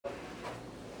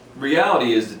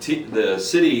reality is the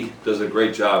city does a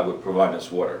great job with providing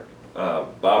us water.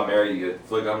 Bob, Mary, you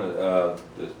flick on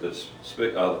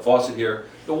the faucet here,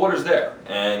 the water's there,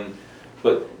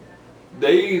 but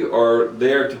they are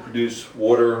there to produce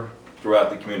water throughout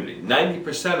the community.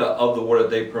 90% of the water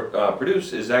they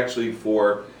produce is actually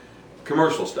for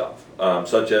commercial stuff,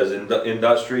 such as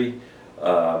industry,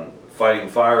 fighting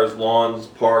fires, lawns,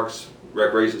 parks,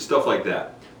 recreation, stuff like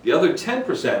that. The other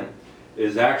 10%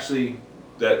 is actually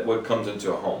what comes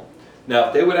into a home. Now,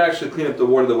 if they would actually clean up the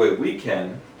water the way we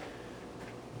can,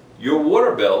 your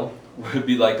water bill would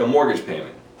be like a mortgage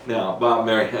payment. Now, Bob,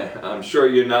 Mary, I'm sure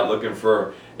you're not looking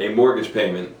for a mortgage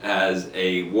payment as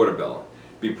a water bill.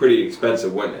 It'd be pretty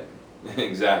expensive, wouldn't it?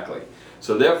 Exactly.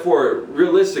 So therefore,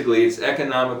 realistically, it's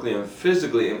economically and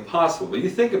physically impossible. But you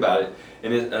think about it,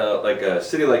 in like a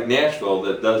city like Nashville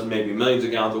that does maybe millions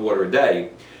of gallons of water a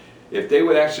day, if they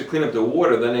would actually clean up the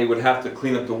water, then they would have to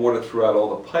clean up the water throughout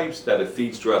all the pipes that it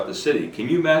feeds throughout the city. Can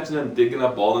you imagine them digging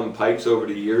up all them pipes over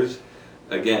the years?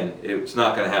 Again, it's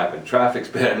not going to happen. Traffic's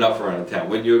bad enough around town.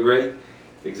 Wouldn't you agree?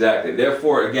 Exactly.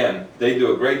 Therefore, again, they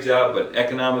do a great job, but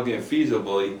economically and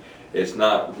feasibly, it's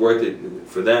not worth it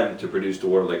for them to produce the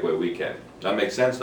water like what we can. That makes sense?